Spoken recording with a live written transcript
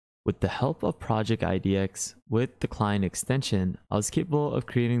With the help of Project IDX with the Cline extension, I was capable of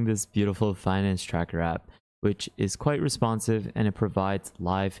creating this beautiful finance tracker app, which is quite responsive and it provides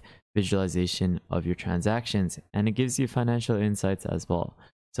live visualization of your transactions and it gives you financial insights as well.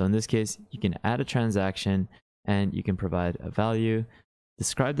 So in this case, you can add a transaction and you can provide a value,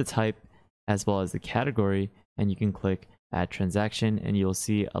 describe the type as well as the category, and you can click add transaction and you'll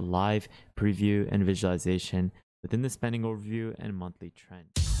see a live preview and visualization within the spending overview and monthly trend.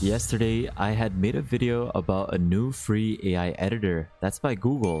 Yesterday, I had made a video about a new free AI editor that's by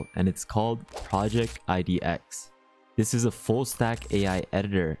Google and it's called Project IDX. This is a full stack AI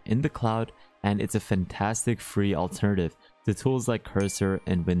editor in the cloud and it's a fantastic free alternative to tools like Cursor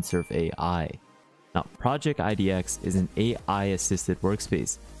and Windsurf AI. Now, Project IDX is an AI assisted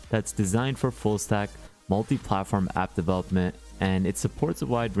workspace that's designed for full stack multi-platform app development, and it supports a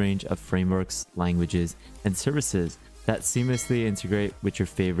wide range of frameworks, languages, and services that seamlessly integrate with your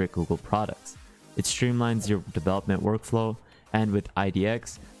favorite Google products. It streamlines your development workflow, and with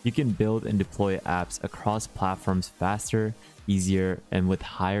IDX, you can build and deploy apps across platforms faster, easier, and with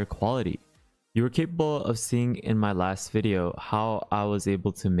higher quality. You were capable of seeing in my last video how I was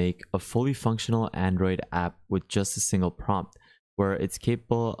able to make a fully functional Android app with just a single prompt, where it's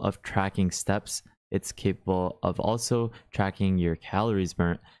capable of tracking steps. It's capable of also tracking your calories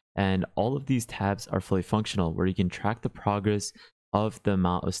burnt, and all of these tabs are fully functional where you can track the progress of the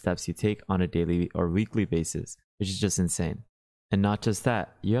amount of steps you take on a daily or weekly basis, which is just insane. And not just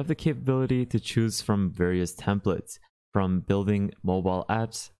that, you have the capability to choose from various templates, from building mobile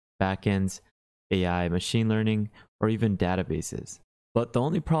apps, backends, AI machine learning, or even databases. But the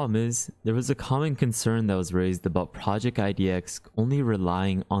only problem is, there was a common concern that was raised about Project IDX only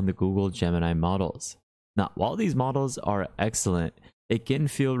relying on the Google Gemini models. Now, while these models are excellent, it can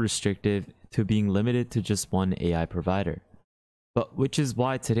feel restrictive to being limited to just one AI provider. But which is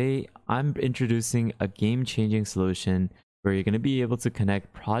why today I'm introducing a game-changing solution where you're going to be able to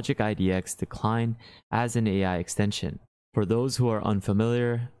connect Project IDX to Cline as an AI extension. For those who are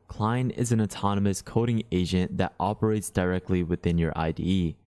unfamiliar, Cline is an autonomous coding agent that operates directly within your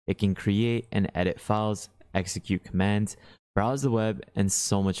IDE. It can create and edit files, execute commands, browse the web, and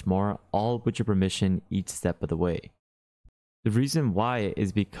so much more, all with your permission each step of the way. The reason why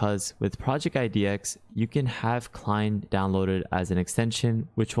is because with Project IDX, you can have Cline downloaded as an extension,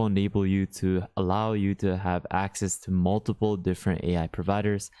 which will enable you to allow you to have access to multiple different AI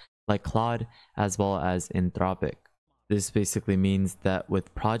providers like Claude as well as Anthropic. This basically means that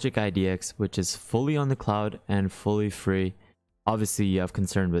with Project IDX, which is fully on the cloud and fully free, obviously you have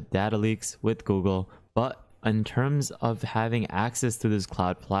concern with data leaks with Google, but in terms of having access to this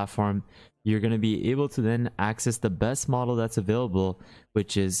cloud platform, you're going to be able to then access the best model that's available,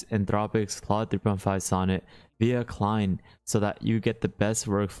 which is Anthropic's Claude 3.5 Sonnet via Cline, so that you get the best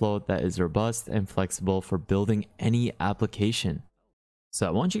workflow that is robust and flexible for building any application. So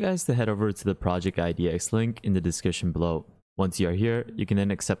I want you guys to head over to the Project IDX link in the description below. Once you are here, you can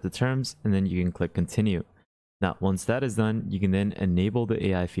then accept the terms and then you can click continue. Now, once that is done, you can then enable the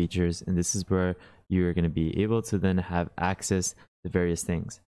AI features, and this is where you're going to be able to then have access to various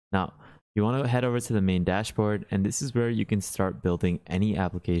things. Now, you want to head over to the main dashboard, and this is where you can start building any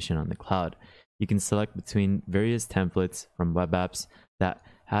application on the cloud. You can select between various templates from web apps that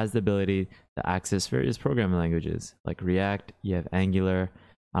has the ability to access various programming languages like React. You have Angular.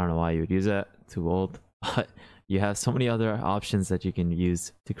 I don't know why you would use that, too old, but you have so many other options that you can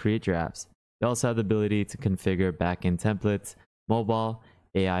use to create your apps. You also have the ability to configure backend templates, mobile,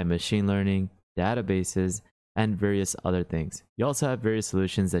 AI machine learning, databases, and various other things. You also have various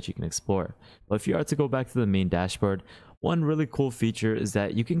solutions that you can explore. But if you are to go back to the main dashboard, one really cool feature is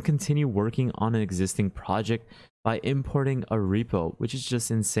that you can continue working on an existing project by importing a repo, which is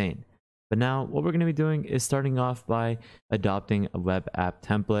just insane. But now what we're going to be doing is starting off by adopting a web app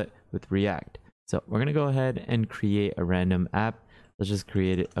template with React. So we're going to go ahead and create a random app. Let's just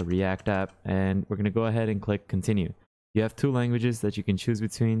create a React app, and we're going to go ahead and click continue. You have two languages that you can choose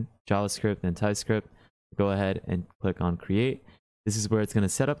between, JavaScript and TypeScript. Go ahead and click on create. This is where it's going to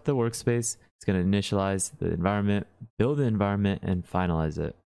set up the workspace. It's going to initialize the environment, build the environment, and finalize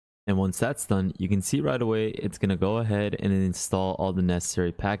it. And once that's done, you can see right away it's going to go ahead and install all the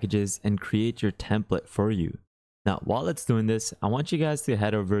necessary packages and create your template for you. Now, while it's doing this, I want you guys to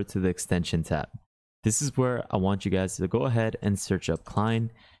head over to the extension tab. This is where I want you guys to go ahead and search up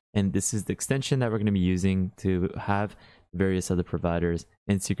Cline. And this is the extension that we're going to be using to have various other providers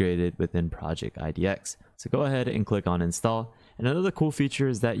integrated within Project IDX. So go ahead and click on install. And another cool feature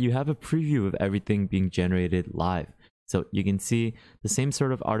is that you have a preview of everything being generated live. So you can see the same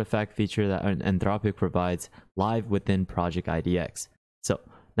sort of artifact feature that Anthropic provides live within Project IDX. So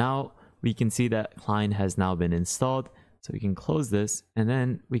now we can see that Cline has now been installed. So we can close this, and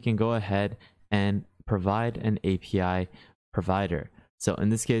then we can go ahead and provide an API provider. So in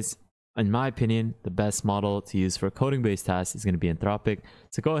this case, in my opinion, the best model to use for coding-based tasks is going to be Anthropic.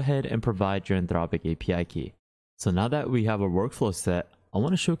 So go ahead and provide your Anthropic API key. So now that we have a workflow set, I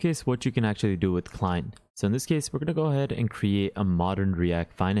want to showcase what you can actually do with Cline. So in this case, we're going to go ahead and create a modern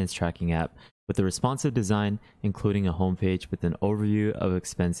React finance tracking app with a responsive design, including a homepage with an overview of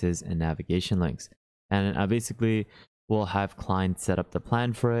expenses and navigation links. And I basically will have Cline set up the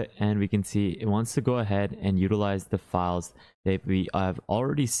plan for it, and we can see it wants to go ahead and utilize the files that we have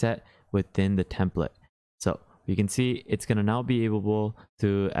already set within the template. So you can see it's going to now be able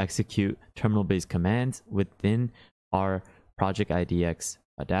to execute terminal-based commands within our Project IDX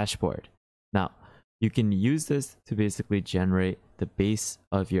dashboard. Now, you can use this to basically generate the base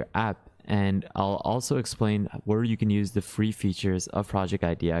of your app, and I'll also explain where you can use the free features of Project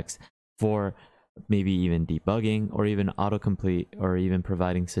IDX for maybe even debugging or even autocomplete or even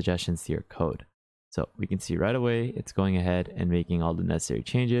providing suggestions to your code. So we can see right away it's going ahead and making all the necessary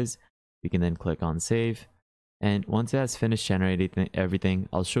changes. We can then click on save, and once it has finished generating everything,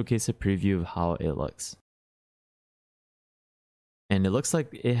 I'll showcase a preview of how it looks. And it looks like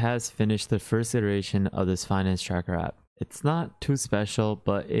it has finished the first iteration of this finance tracker app. It's not too special,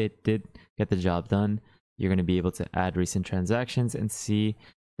 but it did get the job done. You're going to be able to add recent transactions and see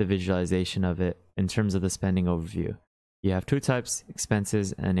the visualization of it in terms of the spending overview. You have two types,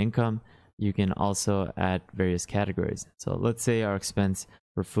 expenses and income. You can also add various categories. So let's say our expense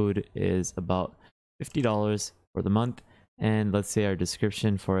for food is about $50 for the month, and let's say our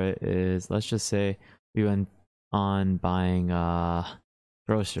description for it is, let's just say we went on buying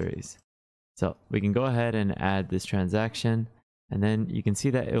groceries. So we can go ahead and add this transaction, and then you can see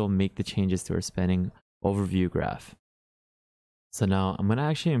that it will make the changes to our spending overview graph. So now I'm going to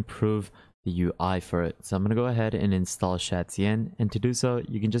actually improve the UI for it. So I'm going to go ahead and install Shadcn, and to do so,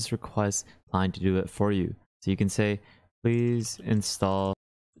 you can just request Cline to do it for you. So you can say, please install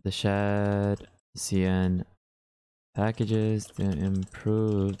the Shadcn packages to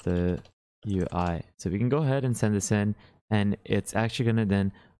improve the UI. So we can go ahead and send this in, and it's actually going to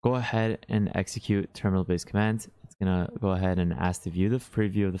then go ahead and execute terminal-based commands. It's going to go ahead and ask to view the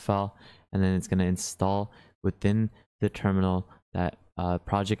preview of the file, and then it's going to install within the terminal that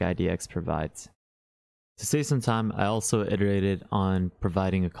Project IDX provides. To save some time, I also iterated on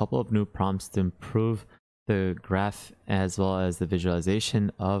providing a couple of new prompts to improve the graph as well as the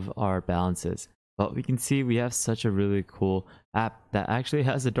visualization of our balances. But we can see we have such a really cool app that actually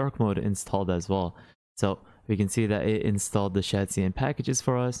has a dark mode installed as well. So we can see that it installed the Shadcn packages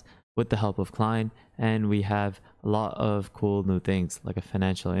for us with the help of Cline, and we have a lot of cool new things like a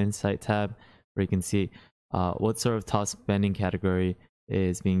financial insight tab where you can see what sort of top spending category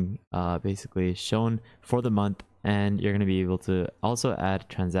is being basically shown for the month, and you're going to be able to also add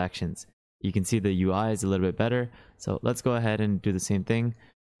transactions. You can see the UI is a little bit better, so let's go ahead and do the same thing.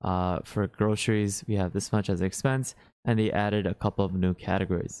 For groceries, we have this much as expense, and they added a couple of new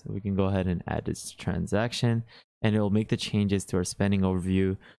categories. So we can go ahead and add this transaction, and it will make the changes to our spending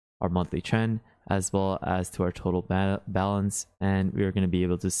overview, our monthly trend, as well as to our total balance, and we are going to be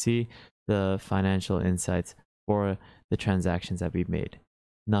able to see the financial insights for the transactions that we've made.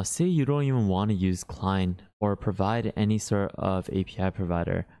 Now, say you don't even want to use Cline or provide any sort of API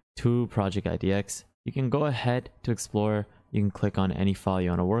provider to Project IDX. You can go ahead to Explorer, you can click on any file you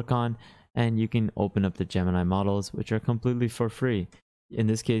want to work on, and you can open up the Gemini models, which are completely for free. In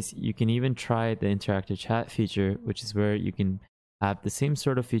this case, you can even try the interactive chat feature, which is where you can have the same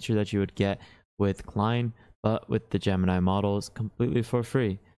sort of feature that you would get with Cline, but with the Gemini models completely for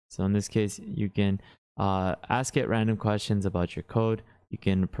free. So in this case, you can ask it random questions about your code. You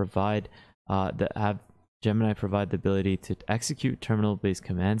can provide have Gemini provide the ability to execute terminal-based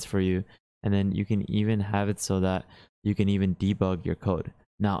commands for you, and then you can even have it so that you can even debug your code.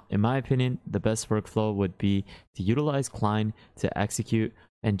 Now, in my opinion, the best workflow would be to utilize Cline to execute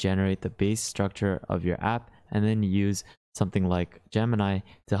and generate the base structure of your app, and then use something like Gemini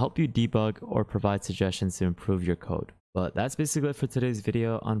to help you debug or provide suggestions to improve your code. But that's basically it for today's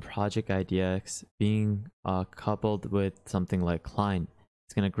video on Project IDX being coupled with something like Cline.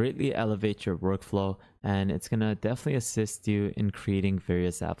 It's going to greatly elevate your workflow, and it's going to definitely assist you in creating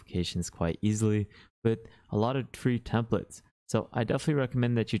various applications quite easily with a lot of free templates. So I definitely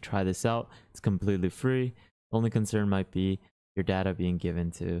recommend that you try this out. It's completely free. The only concern might be your data being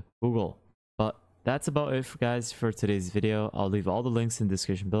given to Google. But that's about it, guys, for today's video. I'll leave all the links in the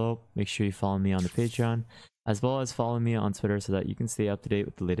description below. Make sure you follow me on the Patreon, as well as follow me on Twitter so that you can stay up to date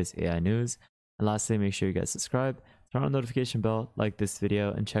with the latest AI news. And lastly, make sure you guys subscribe turn on the notification bell, like this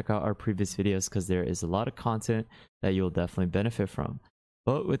video, and check out our previous videos because there is a lot of content that you'll definitely benefit from.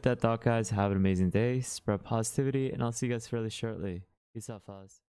 But with that thought, guys, have an amazing day, spread positivity, and I'll see you guys fairly shortly. Peace out, fellas.